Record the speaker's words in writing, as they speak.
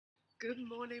Good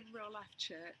morning, Real Life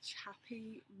Church.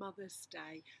 Happy Mother's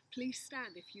Day. Please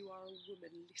stand if you are a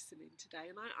woman listening today.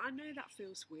 And I know that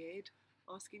feels weird,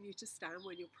 asking you to stand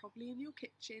when you're probably in your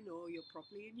kitchen or you're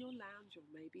probably in your lounge or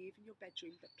maybe even your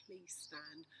bedroom, but please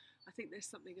stand. I think there's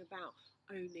something about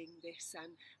owning this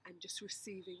and just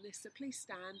receiving this. So please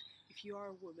stand if you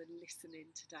are a woman listening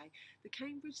today. The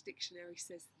Cambridge Dictionary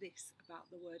says this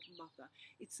about the word mother.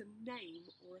 It's a name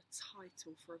or a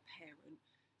title for a parent.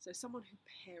 So someone who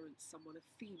parents someone, a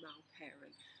female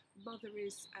parent. Mother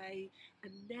is a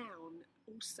noun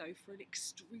also for an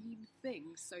extreme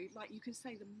thing. So like you can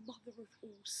say the mother of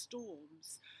all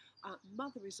storms.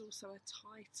 Mother is also a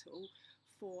title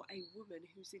for a woman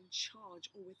who's in charge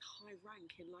or with high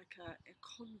rank in like a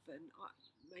convent,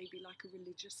 maybe like a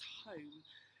religious home.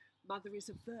 Mother is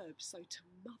a verb, so to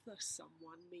mother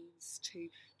someone means to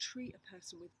treat a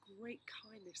person with great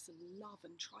kindness and love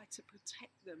and try to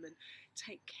protect them and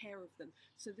take care of them.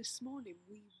 So this morning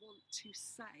we want to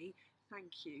say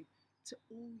thank you to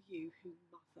all you who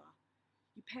mother.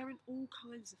 You parent all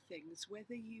kinds of things,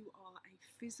 whether you are a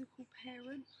physical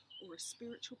parent or a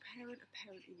spiritual parent, a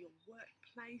parent in your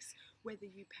workplace, whether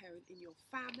you parent in your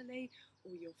family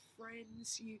or your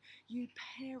friends. You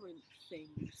parent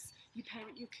things. You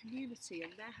parent your community,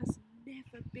 and there has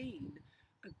never been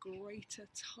a greater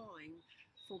time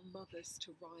for mothers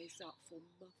to rise up, for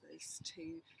mothers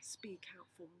to speak out,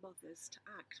 for mothers to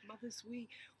act. Mothers, we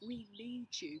need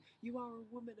you. You are a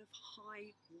woman of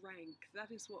high rank.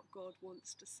 That is what God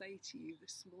wants to say to you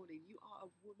this morning. You are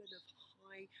a woman of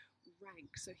high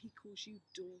rank. So he calls you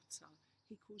daughter.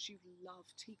 He calls you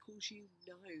loved. He calls you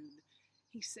known.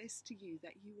 He says to you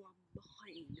that you are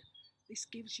mine. This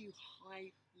gives you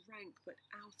high rank, but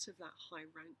out of that high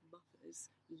rank, mothers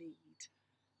lead.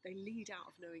 They lead out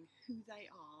of knowing who they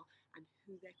are and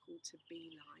who they're called to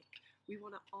be like. We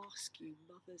want to ask you,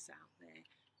 mothers out there,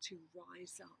 to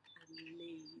rise up and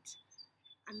lead.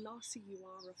 And lastly, you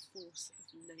are a force of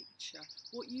nature.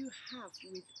 What you have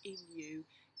within you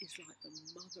is like the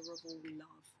mother of all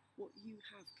love. What you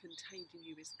have contained in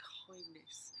you is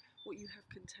kindness. What you have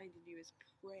contained in you is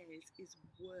prayers, is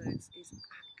words, is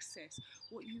access.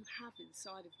 What you have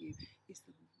inside of you is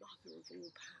the mother of all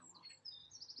power.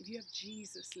 If you have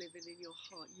Jesus living in your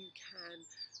heart, you can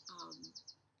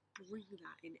bring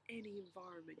that in any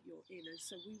environment you're in. And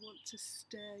so we want to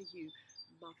stir you,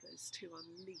 mothers, to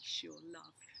unleash your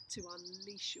love, to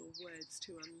unleash your words,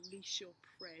 to unleash your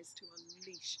prayers, to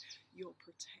unleash your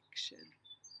protection.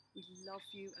 We love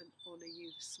you and honour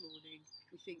you this morning.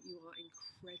 We think you are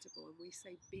incredible, and we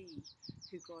say be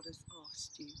who God has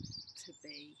asked you to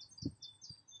be.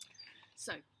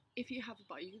 So, if you have a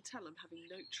Bible, you can tell I'm having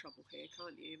note trouble here,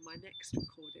 can't you? In my next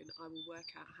recording, I will work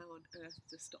out how on earth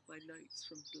to stop my notes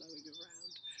from blowing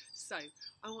around. So,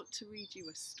 I want to read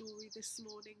you a story this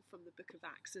morning from the book of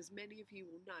Acts. As many of you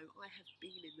will know, I have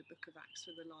been in the book of Acts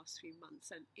for the last few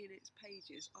months, and in its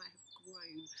pages, I have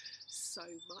grown so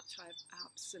much. I have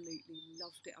absolutely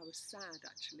loved it. I was sad,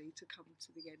 actually, to come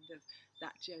to the end of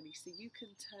that journey. So, you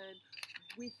can turn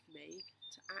with me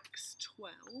to Acts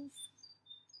 12.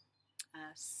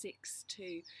 6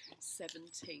 to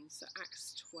 17. So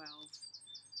Acts 12,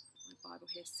 my Bible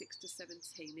here, 6 to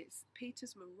 17. It's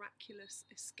Peter's miraculous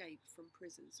escape from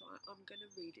prison. So I'm going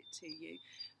to read it to you.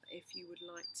 If you would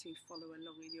like to follow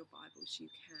along in your Bibles, you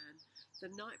can.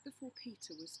 The night before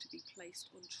Peter was to be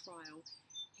placed on trial,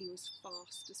 he was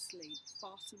fast asleep,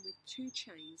 fastened with 2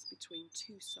 chains between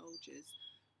 2 soldiers.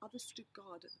 Others stood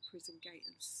guard at the prison gate,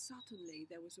 and suddenly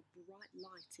there was a bright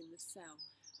light in the cell,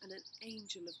 and an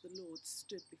angel of the Lord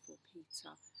stood before Peter.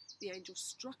 The angel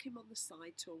struck him on the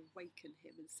side to awaken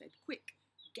him and said, "Quick,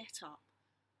 get up."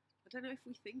 I don't know if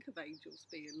we think of angels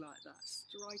being like that,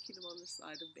 striking him on the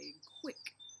side and being,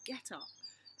 "Quick, get up."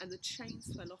 And the chains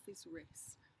fell off his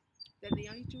wrists. Then the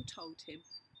angel told him,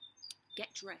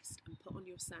 "Get dressed and put on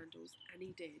your sandals," and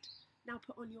he did. "Now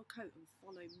put on your coat and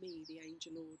follow me," the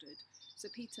angel ordered. So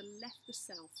Peter left the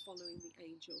cell following the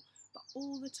angel, but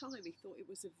all the time he thought it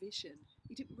was a vision.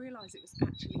 He didn't realise it was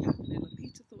actually happening. Like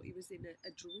Peter thought he was in a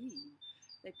dream.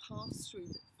 They passed through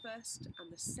the first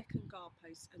and the second guard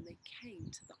post, and they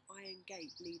came to the iron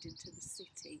gate leading to the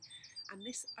city. And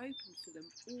this opened for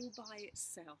them all by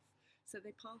itself. So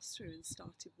they passed through and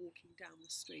started walking down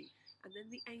the street. And then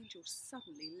the angel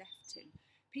suddenly left him.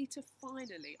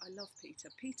 I love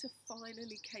Peter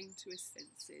finally came to his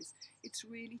senses. "It's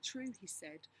really true," he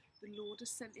said. "The Lord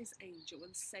has sent his angel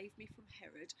and saved me from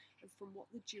Herod and from what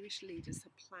the Jewish leaders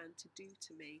had planned to do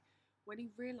to me." When he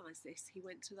realised this, he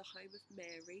went to the home of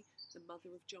Mary, the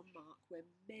mother of John Mark, where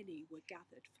many were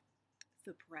gathered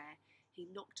for prayer. He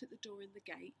knocked at the door in the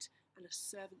gate, and a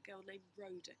servant girl named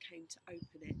Rhoda came to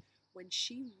open it. When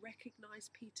she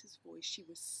recognised Peter's voice, she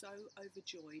was so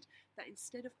overjoyed that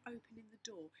instead of opening the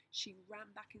door, she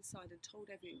ran back inside and told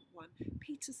everyone,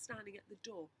 "Peter's standing at the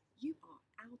door." "You are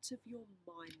out of your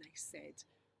mind," they said.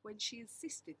 When she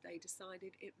insisted, they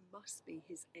decided it must be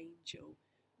his angel.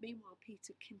 Meanwhile,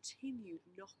 Peter continued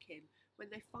knocking. When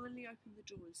they finally opened the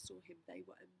door and saw him, they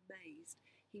were amazed.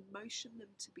 He motioned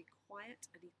them to be quiet,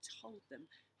 and he told them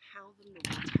how the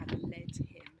Lord had led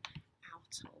him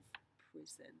out of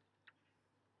prison.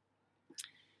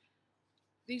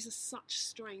 These are such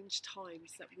strange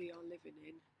times that we are living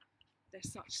in. They're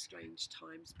such strange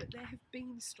times, but there have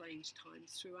been strange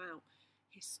times throughout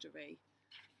history.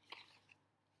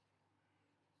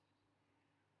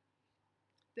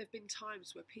 There have been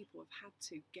times where people have had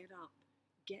to get up,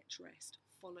 get dressed,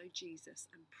 follow Jesus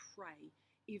and pray,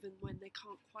 even when they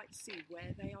can't quite see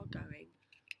where they are going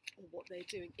or what they're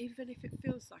doing, even if it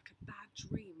feels like a bad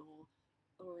dream or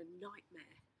a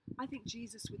nightmare. I think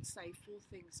Jesus would say 4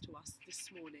 things to us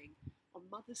this morning on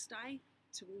Mother's Day,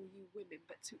 to all you women,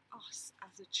 but to us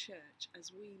as a church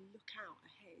as we look out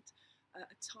ahead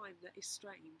at a time that is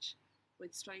strange,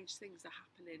 when strange things are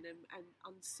happening and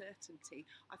uncertainty.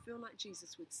 I feel like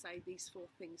Jesus would say these 4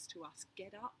 things to us: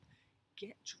 get up,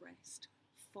 get dressed,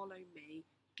 follow me,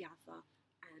 gather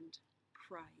and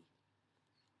pray.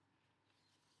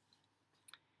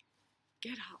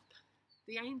 Get up.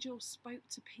 The angel spoke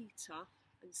to Peter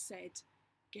and said,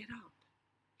 "Get up."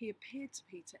 He appeared to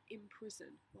Peter in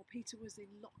prison, while Peter was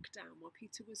in lockdown, while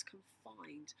Peter was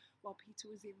confined, while Peter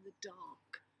was in the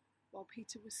dark, while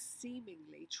Peter was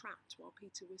seemingly trapped, while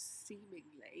Peter was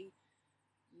seemingly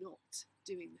not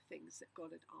doing the things that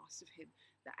God had asked of him.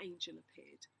 The angel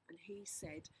appeared and he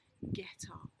said, "Get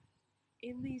up."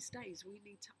 In these days, we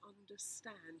need to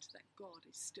understand that God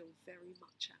is still very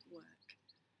much at work.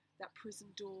 That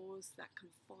prison doors, that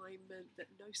confinement,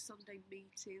 that no Sunday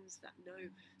meetings, that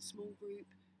no small group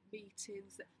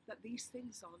meetings, that these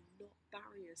things are not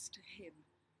barriers to him,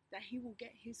 that he will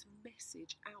get his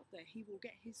message out there, he will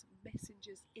get his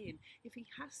messengers in. If he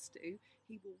has to,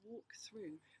 he will walk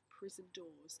through prison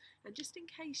doors. And just in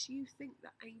case you think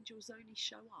that angels only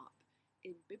show up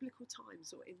in biblical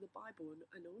times or in the Bible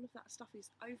and all of that stuff is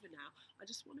over now, I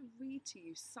just want to read to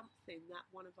you something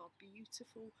that one of our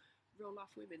beautiful real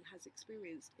life women has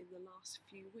experienced in the last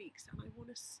few weeks, and I want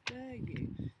to stir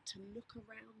you to look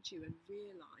around you and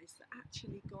realise that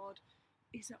actually God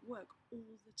is at work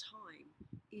all the time,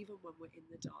 even when we're in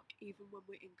the dark, even when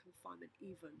we're in confinement,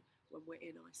 even when we're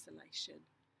in isolation.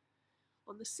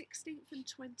 On the 16th and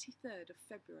 23rd of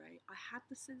February, I had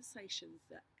the sensations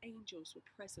that angels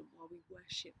were present while we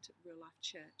worshipped at Real Life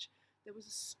Church. There was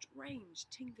a strange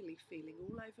tingly feeling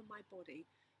all over my body,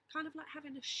 kind of like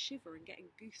having a shiver and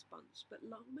getting goosebumps, but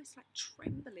almost like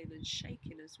trembling and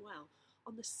shaking as well.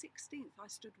 On the 16th, I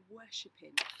stood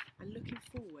worshipping and looking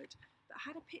forward, but I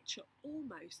had a picture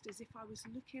almost as if I was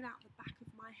looking out the back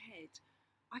of my head.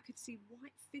 I could see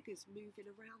white figures moving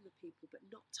around the people, but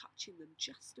not touching them,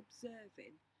 just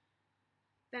observing.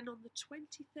 Then on the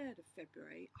 23rd of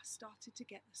February, I started to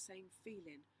get the same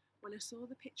feeling. When I saw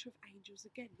the picture of angels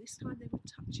again, this time they were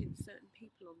touching certain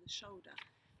people on the shoulder.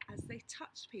 As they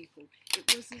touched people,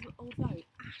 it was as although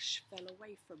ash fell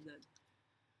away from them.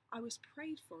 I was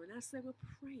prayed for, and as they were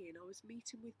praying, I was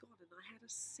meeting with God, and I had a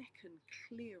second,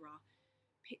 clearer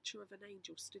picture of an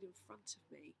angel stood in front of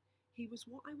me. He was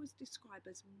what I would describe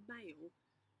as male,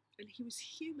 and he was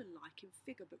human-like in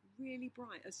figure, but really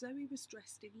bright, as though he was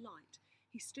dressed in light.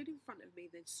 He stood in front of me,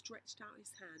 then stretched out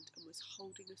his hand and was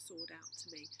holding a sword out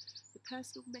to me. The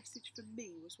personal message for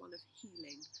me was one of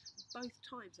healing. Both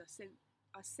times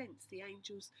I sensed the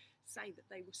angels say that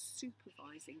they were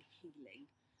supervising healing,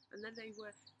 and then they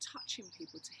were touching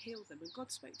people to heal them. And God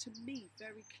spoke to me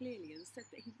very clearly and said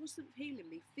that he wasn't healing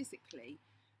me physically,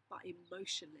 but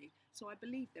emotionally. So I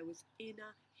believe there was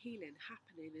inner healing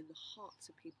happening in the hearts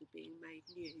of people being made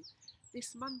new.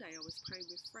 This Monday I was praying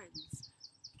with friends,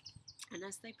 and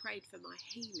as they prayed for my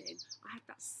healing, I had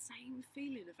that same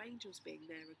feeling of angels being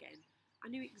there again. I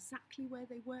knew exactly where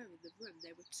they were in the room.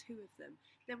 There were 2 of them.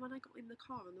 Then when I got in the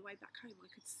car on the way back home,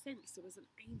 I could sense there was an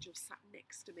angel sat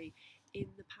next to me in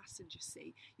the passenger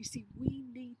seat. You see, we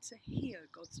need to hear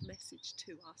God's message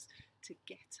to us to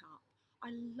get up. I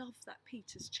love that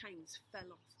Peter's chains fell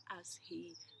off as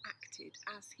he acted,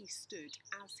 as he stood,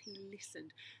 as he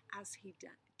listened, as he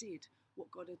did what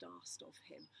God had asked of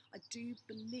him. I do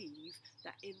believe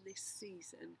that in this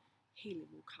season,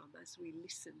 healing will come as we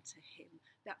listen to him.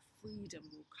 That freedom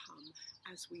will come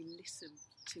as we listen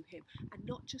to him. And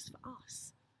not just for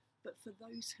us, but for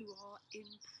those who are in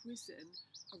prison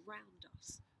around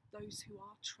us, those who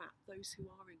are trapped, those who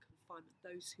are in confinement,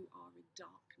 those who are in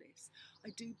darkness. darkness. I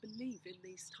do believe in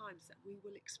these times that we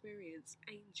will experience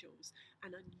angels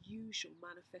and unusual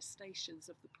manifestations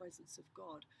of the presence of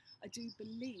God. I do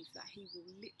believe that he will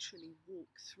literally walk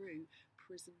through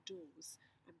prison doors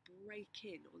and break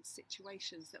in on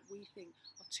situations that we think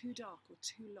are too dark or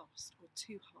too lost or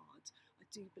too hard. I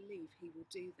do believe he will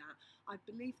do that. I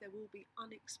believe there will be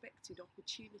unexpected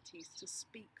opportunities to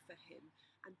speak for him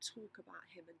and talk about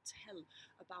him and tell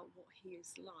about what he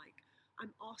is like.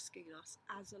 I'm asking us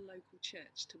as a local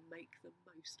church to make the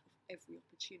most of every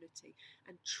opportunity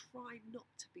and try not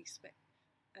to be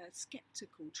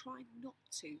skeptical, try not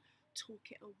to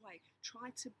talk it away, try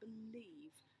to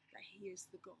believe that he is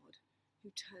the God who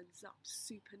turns up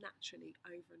supernaturally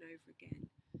over and over again.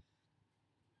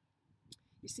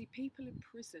 You see, people in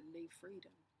prison need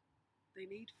freedom. They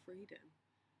need freedom.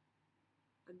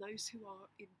 And those who are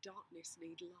in darkness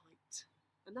need light.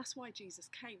 And that's why Jesus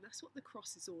came. That's what the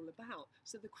cross is all about.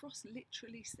 So the cross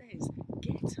literally says,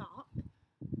 get up,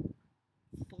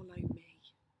 follow me.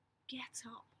 Get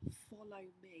up, follow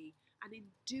me. And in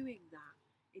doing that,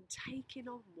 in taking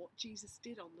on what Jesus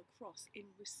did on the cross, in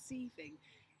receiving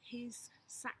his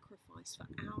sacrifice for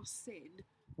our sin,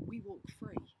 we walk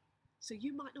free. So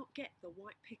you might not get the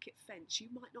white picket fence, you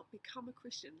might not become a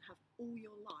Christian and have all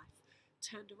your life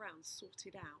turned around,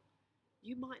 sorted out.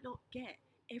 You might not get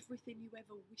everything you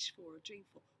ever wish for or dream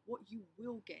for. What you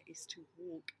will get is to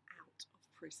walk out of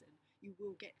prison. You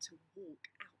will get to walk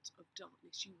out of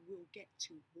darkness. You will get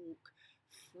to walk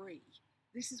free.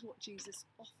 This is what Jesus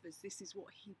offers. This is what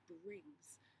he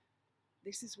brings.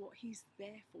 This is what he's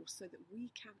there for, so that we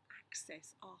can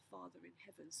access our Father in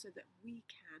heaven, so that we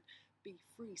can be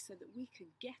free, so that we can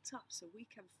get up, so we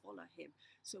can follow him,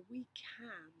 so we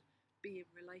can be in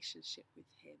relationship with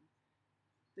him.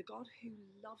 The God who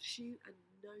loves you and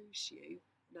knows you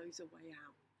knows a way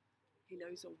out. He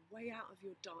knows a way out of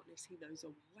your darkness. He knows a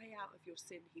way out of your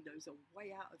sin. He knows a way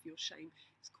out of your shame.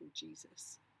 It's called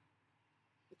Jesus.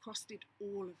 The cross did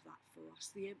all of that for us.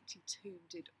 The empty tomb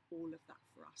did all of that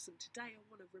for us. And today I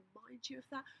want to remind you of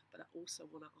that, but I also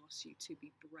want to ask you to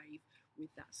be brave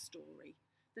with that story.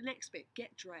 The next bit,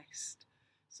 get dressed.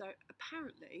 So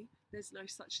apparently there's no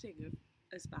such thing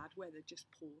as bad weather, just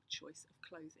poor choice of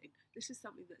clothing. This is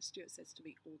something that Stuart says to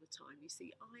me all the time. You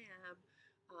see,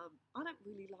 I don't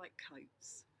really like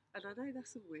coats. And I know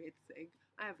that's a weird thing.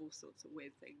 I have all sorts of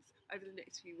weird things. Over the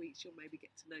next few weeks, you'll maybe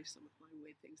get to know some of my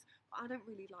weird things. But I don't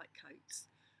really like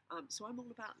coats. So I'm all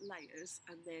about layers.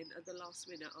 And then at the last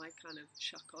minute, I kind of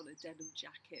chuck on a denim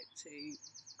jacket to,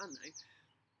 I don't know,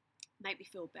 make me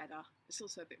feel better. It's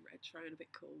also a bit retro and a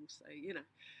bit cool. So,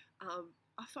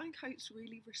 I find coats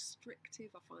really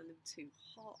restrictive. I find them too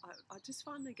hot. I just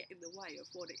find they get in the way of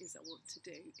what it is I want to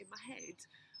do. In my head,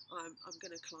 I'm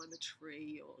going to climb a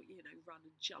tree or, run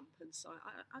and jump. And so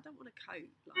I don't want a coat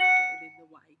like getting in the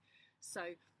way. So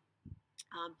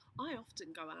I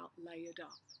often go out layered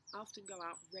up. I often go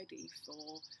out ready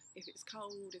for if it's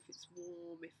cold, if it's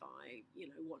warm, if I,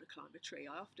 want to climb a tree.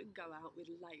 I often go out with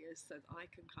layers so that I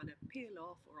can kind of peel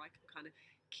off or I can kind of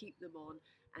keep them on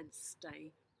and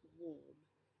stay warm.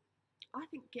 I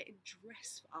think getting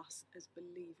dressed for us as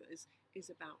believers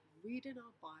is about reading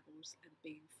our Bibles and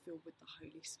being filled with the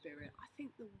Holy Spirit. I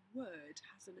think the Word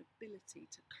has an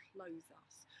ability to clothe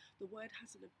us. The Word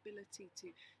has an ability to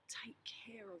take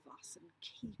care of us and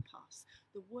keep us.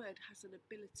 The Word has an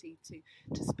ability to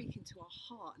speak into our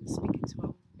heart and speak into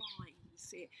our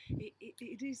minds.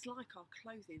 It is like our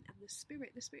clothing, and the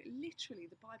Spirit literally,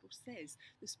 the Bible says,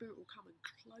 the Spirit will come and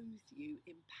clothe you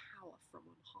in power from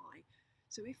on high.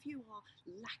 So if you are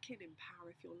lacking in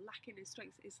power, if you're lacking in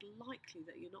strength, it's likely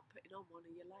that you're not putting on one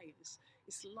of your layers.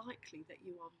 It's likely that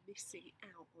you are missing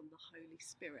out on the Holy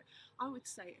Spirit. I would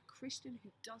say a Christian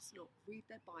who does not read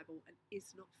their Bible and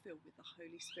is not filled with the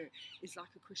Holy Spirit is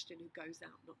like a Christian who goes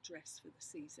out not dressed for the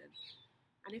season.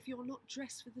 And if you're not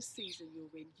dressed for the season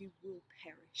you're in, you will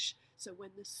perish. So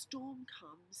when the storm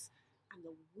comes and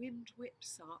the wind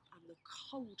whips up and the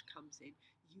cold comes in,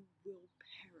 you will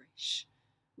perish.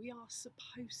 We are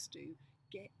supposed to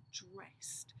get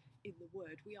dressed in the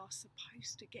Word. We are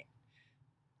supposed to get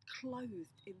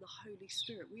clothed in the Holy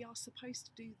Spirit. We are supposed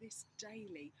to do this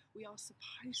daily. We are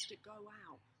supposed to go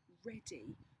out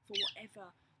ready for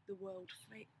whatever the world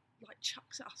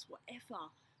chucks at us,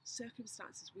 whatever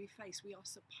circumstances we face. We are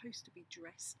supposed to be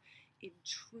dressed in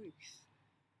truth.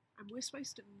 And we're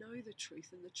supposed to know the truth,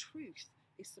 and the truth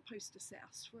is supposed to set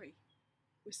us free.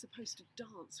 We're supposed to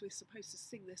dance, we're supposed to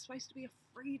sing. There's supposed to be a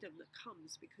freedom that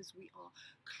comes because we are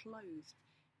clothed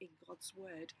in God's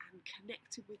word and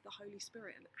connected with the Holy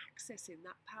Spirit and accessing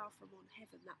that power from on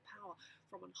heaven, that power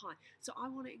from on high. So I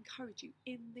want to encourage you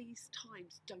in these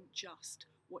times, don't just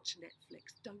watch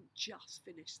Netflix, don't just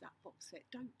finish that box set,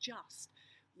 don't just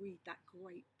read that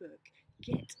great book.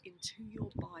 Get into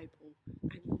your Bible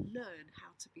and learn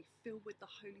how to be filled with the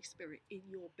Holy Spirit in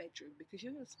your bedroom, because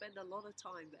you're going to spend a lot of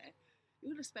time there.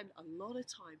 You're going to spend a lot of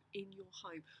time in your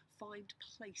home. Find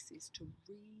places to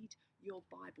read your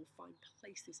Bible. Find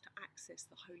places to access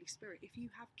the Holy Spirit. If you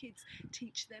have kids,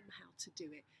 teach them how to do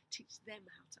it. Teach them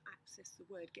how to access the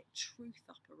Word. Get truth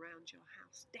up around your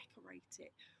house. Decorate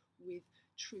it with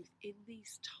truth. In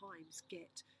these times,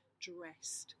 get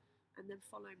dressed. And then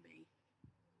follow me.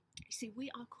 You see, we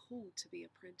are called to be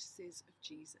apprentices of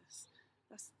Jesus.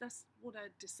 That's what a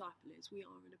disciple is. We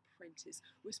are an apprentice.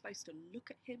 We're supposed to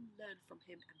look at him, learn from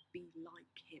him, and be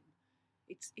like him.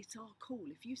 It's our call.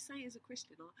 If you say as a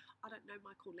Christian, I don't know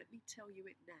my call, let me tell you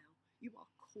it now. You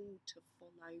are called to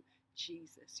follow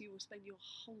Jesus. You will spend your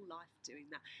whole life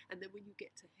doing that. And then when you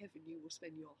get to heaven, you will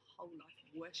spend your whole life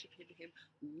worshipping him,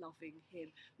 loving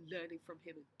him, learning from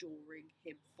him, adoring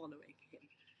him, following him.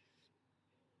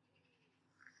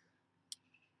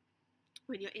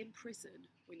 When you're in prison,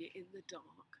 when you're in the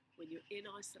dark, when you're in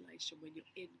isolation, when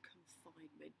you're in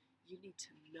confinement, you need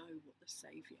to know what the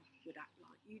Saviour would act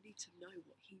like. You need to know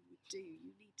what he would do.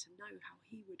 You need to know how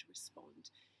he would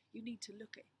respond. You need to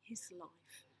look at his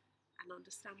life and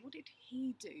understand, what did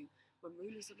he do when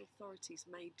rulers and authorities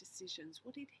made decisions?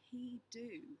 What did he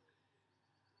do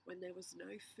when there was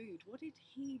no food? What did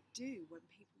he do when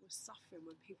people were suffering,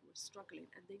 when people were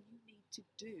struggling? And then you need to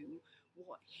do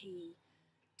what he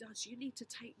does. You need to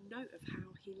take note of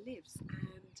how he lives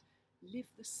and live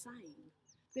the same.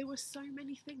 There were so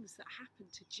many things that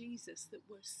happened to Jesus that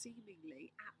were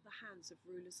seemingly at the hands of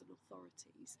rulers and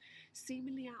authorities,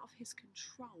 seemingly out of his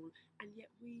control, and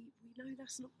yet we know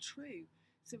that's not true.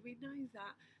 So we know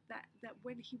that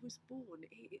when he was born,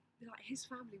 his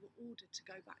family were ordered to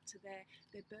go back to their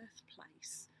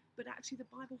birthplace. But actually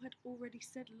the Bible had already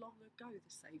said long ago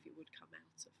the Saviour would come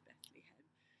out of Bethlehem.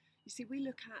 You see, we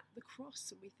look at the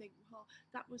cross and we think, well,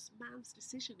 that was man's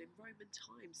decision in Roman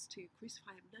times to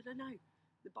crucify him. No.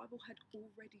 The Bible had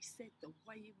already said the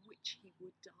way in which he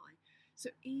would die.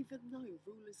 So even though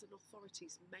rulers and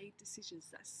authorities made decisions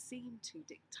that seemed to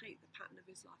dictate the pattern of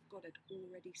his life, God had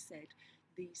already said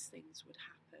these things would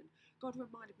happen. God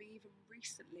reminded me even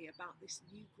recently about this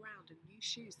new ground and new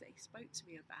shoes that he spoke to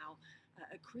me about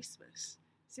at Christmas.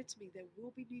 He said to me, there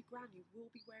will be new ground, you will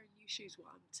be wearing new shoes.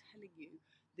 Well, I'm telling you,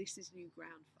 this is new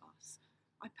ground for us.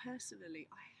 I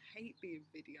hate being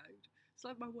videoed. It's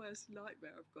like my worst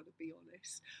nightmare, I've got to be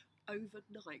honest.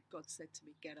 Overnight, God said to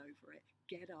me, get over it.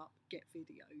 Get up, get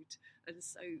videoed. And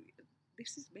so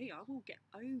this is me. I will get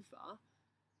over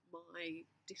my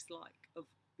dislike of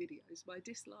videos, my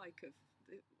dislike of,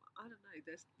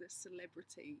 the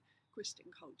celebrity Christian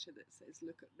culture that says,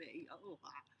 look at me.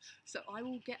 So I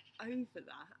will get over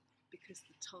that because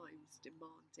the times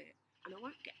demand it. And I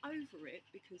won't get over it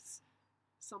because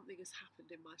something has happened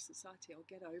in my society. I'll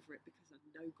get over it because I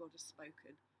know God has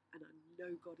spoken, and I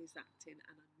know God is acting,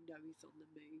 and I know he's on the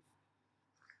move.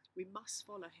 We must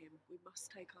follow him. We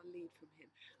must take our lead from him.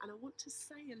 And I want to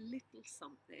say a little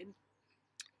something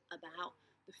about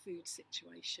the food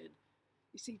situation.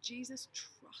 You see, Jesus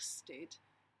trusted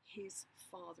his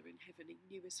Father in heaven. He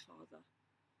knew his Father.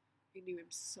 He knew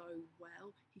him so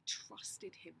well. He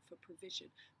trusted him for provision,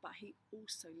 but he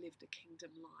also lived a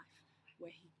kingdom life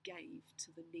where he gave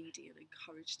to the needy and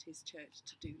encouraged his church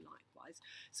to do likewise.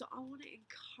 So I want to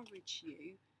encourage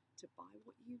you to buy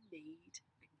what you need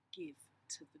and give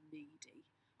to the needy.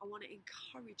 I want to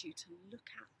encourage you to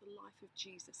look at the life of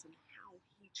Jesus and how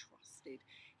he trusted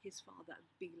his Father and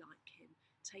be like him.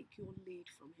 Take your lead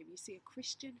from him. You see, a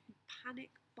Christian who panic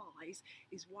buys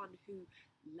is one who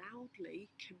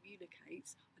loudly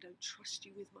communicates, I don't trust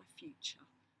you with my future.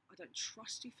 I don't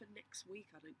trust you for next week.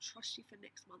 I don't trust you for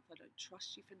next month. I don't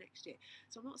trust you for next year.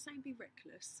 So I'm not saying be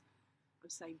reckless. I'm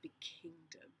saying be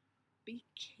kingdom. Be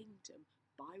kingdom.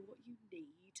 Buy what you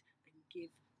need and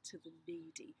give to the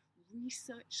needy.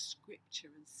 Research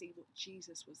scripture and see what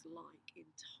Jesus was like in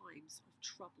times of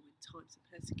trouble, in times of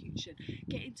persecution.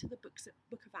 Get into the book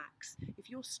of Acts.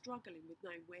 If you're struggling with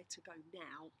knowing where to go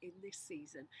now in this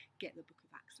season, get the book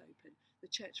of Acts open. The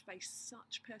church faced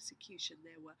such persecution.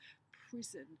 There were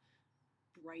prison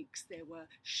breaks, there were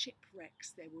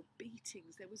shipwrecks, there were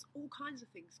beatings, there was all kinds of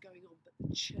things going on, but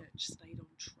the church stayed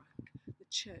on track.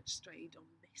 The church stayed on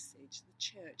message. The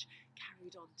church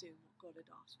carried on doing what God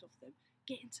had asked of them.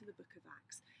 Get into the book of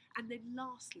Acts. And then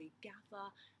lastly, gather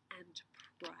and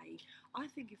pray. I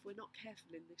think if we're not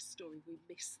careful in this story, we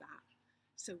miss that.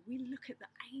 So we look at the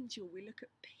angel, we look at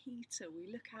Peter, we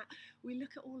look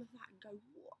at all of that and go,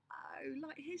 whoa,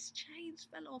 like his chains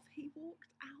fell off. He walked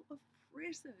out of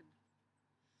prison.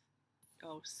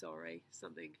 Oh, sorry,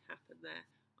 something happened there.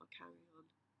 I'll carry on.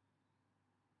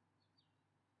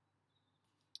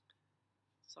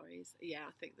 Sorry, yeah,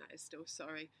 I think that is still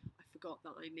sorry. I forgot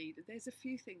that I needed. There's a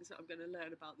few things that I'm going to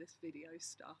learn about this video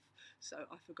stuff. So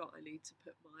I forgot I need to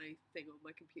put my thing on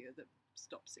my computer that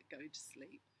stops it going to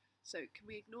sleep. So can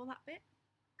we ignore that bit?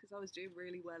 Because I was doing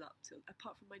really well up till,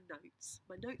 apart from my notes.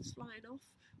 My notes flying off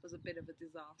was a bit of a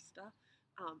disaster,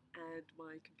 and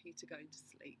my computer going to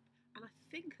sleep. And I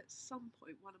think at some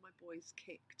point one of my boys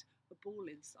kicked a ball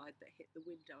inside that hit the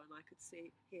window, and I could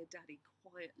hear Daddy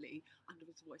quietly under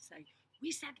his voice saying, "We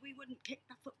said we wouldn't kick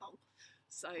the football."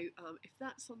 So if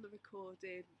that's on the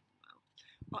recording,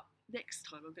 well, next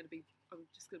time I'm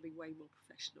just going to be way more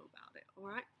professional about it. All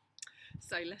right.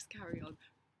 So let's carry on.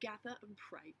 Gather and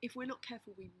pray. If we're not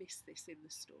careful, we miss this in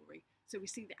the story. So we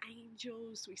see the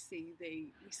angels, we see the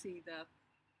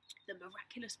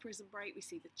miraculous prison break, we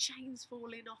see the chains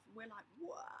falling off, and we're like,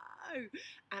 whoa!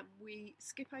 And we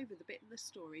skip over the bit in the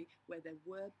story where there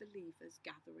were believers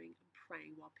gathering and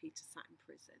praying while Peter sat in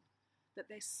prison.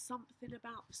 That there's something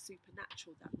about the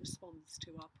supernatural that responds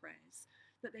to our prayers.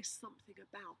 That there's something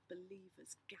about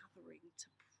believers gathering to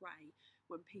pray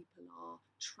when people are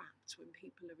trapped, when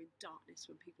people are in darkness,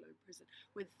 when people are in prison.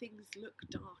 When things look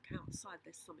dark outside,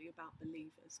 there's something about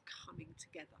believers coming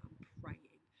together and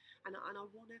praying. And I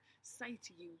want to say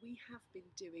to you, we have been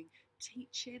doing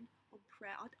teaching on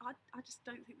prayer. I just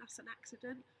don't think that's an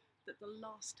accident. That the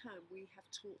last term we have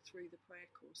taught through the prayer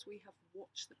course, we have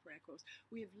watched the prayer course,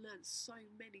 we have learned so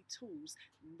many tools.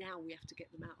 Now we have to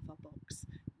get them out of our box.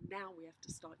 Now we have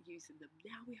to start using them.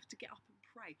 Now we have to get up and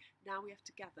pray. Now we have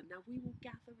to gather. Now we will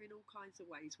gather in all kinds of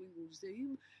ways. We will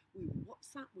Zoom, we will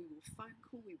WhatsApp, we will phone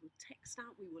call, we will text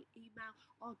out, we will email.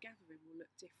 Our gathering will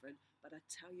look different. But I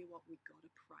tell you what, we've got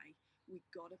to pray.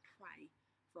 We've got to pray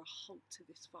for a halt to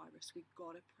this virus. We've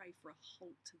got to pray for a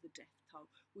halt to the death toll.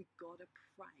 We've got to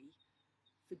pray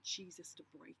for Jesus to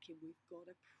break in. We've got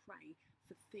to pray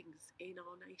for things in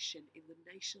our nation, in the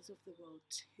nations of the world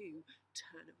to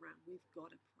turn around. We've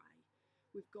got to pray.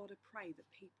 We've got to pray that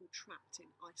people trapped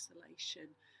in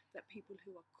isolation, that people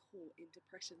who are caught in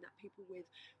depression, that people with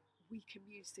weak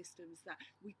immune systems, that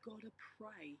we've got to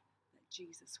pray that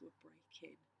Jesus will break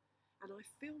in. And I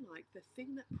feel like the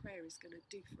thing that prayer is going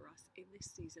to do for us in this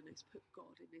season is put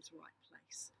God in his right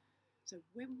place. So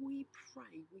when we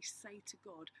pray, we say to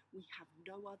God, we have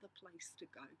no other place to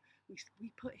go. We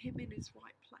put him in his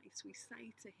right place. We say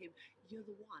to him, you're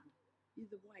the one, you're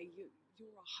the way,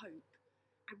 you're our hope.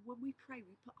 And when we pray,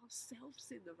 we put ourselves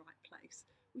in the right place.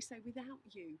 We say, without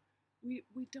you, we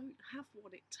don't have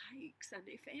what it takes. And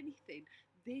if anything,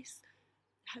 this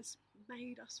has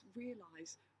made us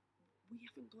realise we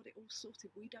haven't got it all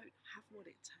sorted. We don't have what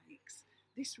it takes.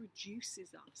 This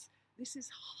reduces us. This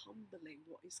is humbling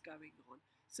what is going on.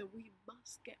 So we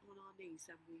must get on our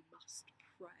knees and we must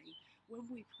pray.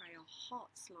 When we pray, our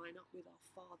hearts line up with our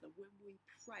Father. When we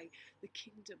pray, the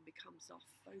kingdom becomes our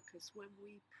focus. When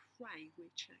we pray,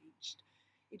 we're changed.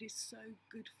 It is so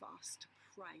good for us to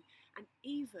pray. And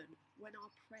even when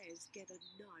our prayers get a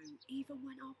no, even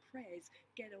when our prayers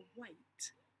get a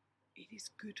wait, it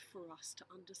is good for us to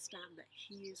understand that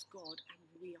he is God and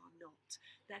we are not,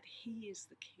 that he is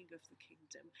the king of the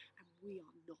kingdom and we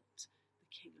are not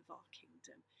the king of our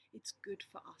kingdom. It's good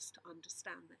for us to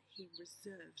understand that he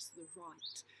reserves the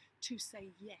right to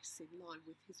say yes in line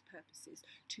with his purposes,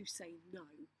 to say no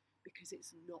because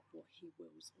it's not what he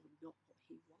wills or not what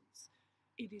he wants.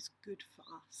 It is good for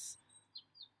us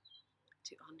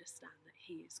to understand that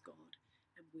he is God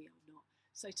and we are not.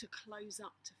 So to close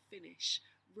up, to finish,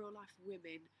 Real Life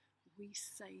Women, we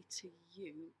say to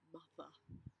you, mother,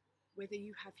 whether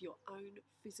you have your own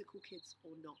physical kids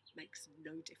or not makes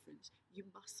no difference. You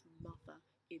must mother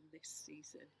in this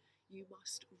season. You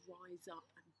must rise up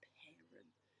and parent.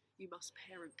 You must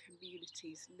parent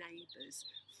communities, neighbours,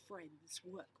 friends,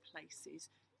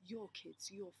 workplaces, your kids,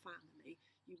 your family.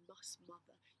 You must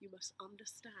mother. You must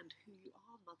understand who you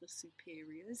are, mother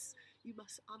superiors. You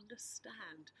must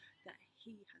understand that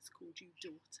he has called you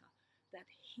daughter, that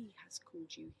he has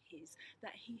called you his,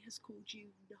 that he has called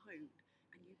you known,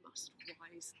 and you must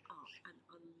rise up and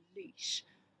unleash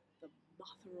the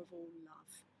mother of all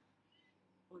love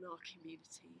on our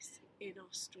communities, in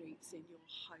our streets, in your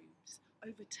homes,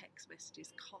 over text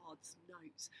messages, cards,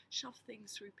 notes, shove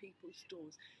things through people's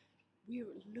doors. We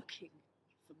are looking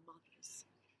for mothers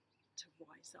to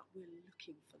rise up. We're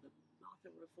looking for the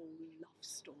mother of all love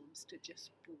storms to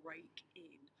just break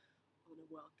in on a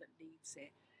world that needs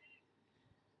it.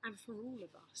 And for all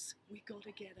of us, we got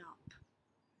to get up.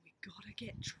 We got to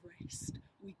get dressed.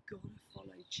 We got to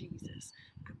follow Jesus.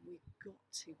 And we got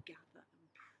to gather and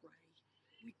pray.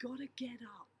 We got to get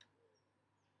up.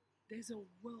 There's a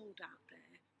world out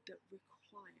there that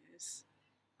requires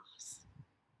us.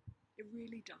 It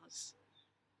really does.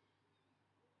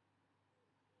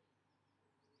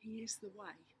 He is the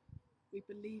way. We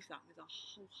believe that with our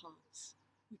whole hearts.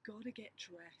 We've got to get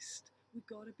dressed. We've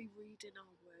got to be reading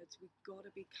our words. We've got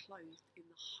to be clothed in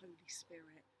the Holy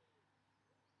Spirit.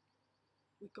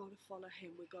 We've got to follow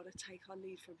him. We've got to take our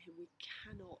lead from him. We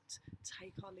cannot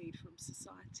take our lead from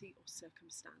society or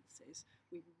circumstances.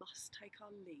 We must take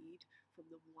our lead from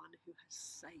the one who has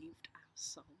saved our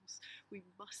souls. We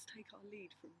must take our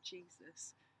lead from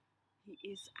Jesus. He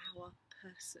is our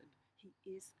person. He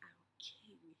is our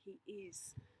King. He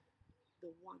is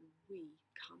the one we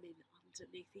come in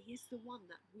underneath. He is the one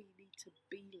that we need to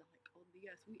be like on the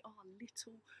earth. We are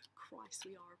little Christ.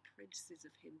 We are apprentices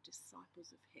of him, disciples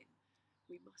of him.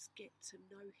 We must get to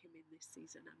know him in this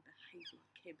season and behave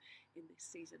like him in this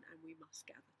season, and we must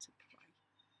gather to pray.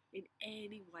 In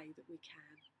any way that we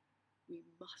can, we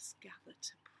must gather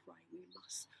to pray. We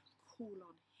must call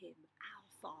on him, our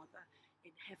Father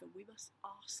in heaven. We must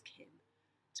ask him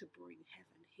to bring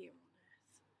heaven here on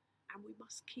earth. And we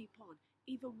must keep on,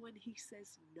 even when he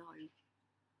says no,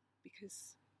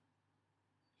 because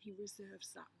he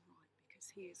reserves that right,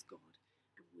 because he is God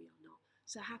and we are not.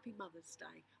 So happy Mother's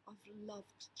Day. I've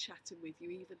loved chatting with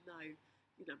you, even though,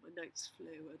 my notes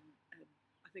flew and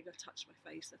I think I touched my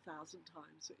face 1,000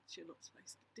 times, which you're not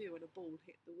supposed to do, and a ball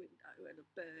hit the window and a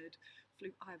bird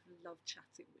flew. I've loved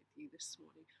chatting with you this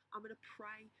morning. I'm going to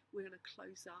pray, we're going to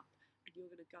close up, and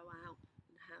you're going to go out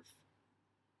and have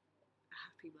a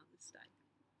happy Mother's Day.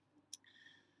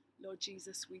 Lord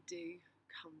Jesus, we do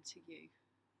come to you,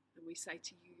 and we say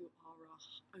to you, you are our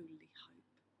only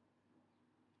hope.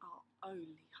 Our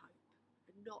only hope,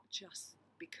 and not just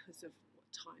because of what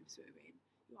times we're in.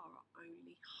 You are our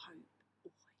only hope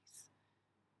always.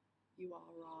 You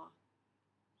are our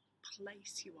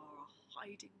place. You are our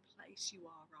hiding place. You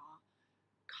are our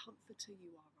comforter.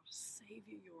 You are our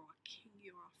saviour. You're our king.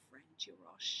 You're our friend. You're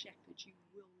our shepherd. You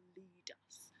will lead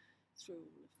us through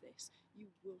all of this. You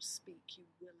will speak. You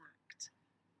will act.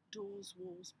 Doors,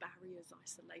 walls, barriers,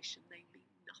 isolation, they mean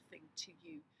nothing to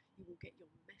you. You will get your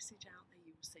message out there.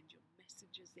 You will send your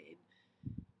messengers in.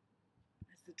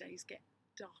 As the days get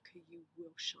darker, you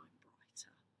will shine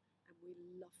brighter. And we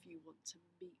love you, want to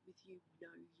meet with you,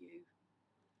 know you.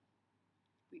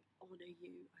 We honour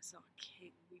you as our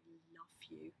King. We love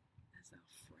you as our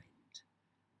friend.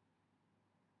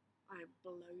 I am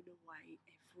blown away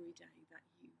every day that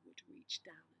you would reach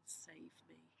down and save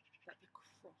me, that the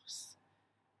cross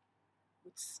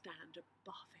would stand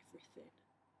above everything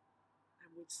and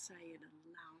would say in a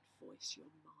loud voice,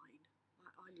 you're mine.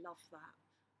 I love that.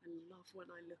 I love when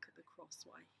I look at the cross,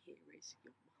 what I hear is,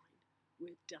 you're mine.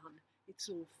 We're done. It's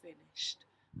all finished.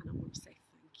 And I want to say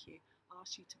thank you. I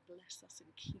ask you to bless us and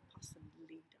keep us and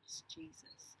lead us,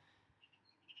 Jesus.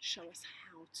 Show us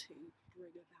how to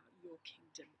bring about your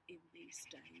kingdom in these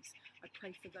days. I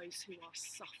pray for those who are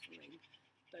suffering,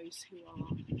 those who are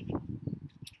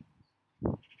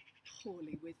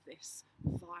poorly with this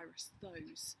virus,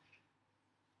 those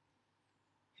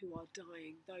who are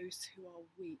dying, those who are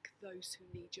weak, those who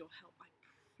need your help. I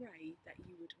pray that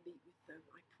you would meet with them.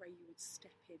 I pray you would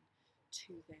step in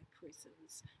to their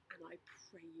prisons, and I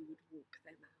pray you would walk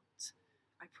them out.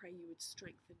 I pray you would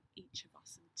strengthen each of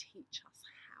us and teach us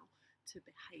how to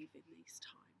behave in these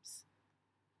times.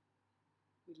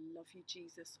 We love you,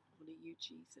 Jesus, honour you,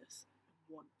 Jesus, and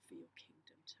want for your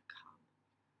kingdom to come.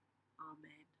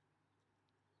 Amen.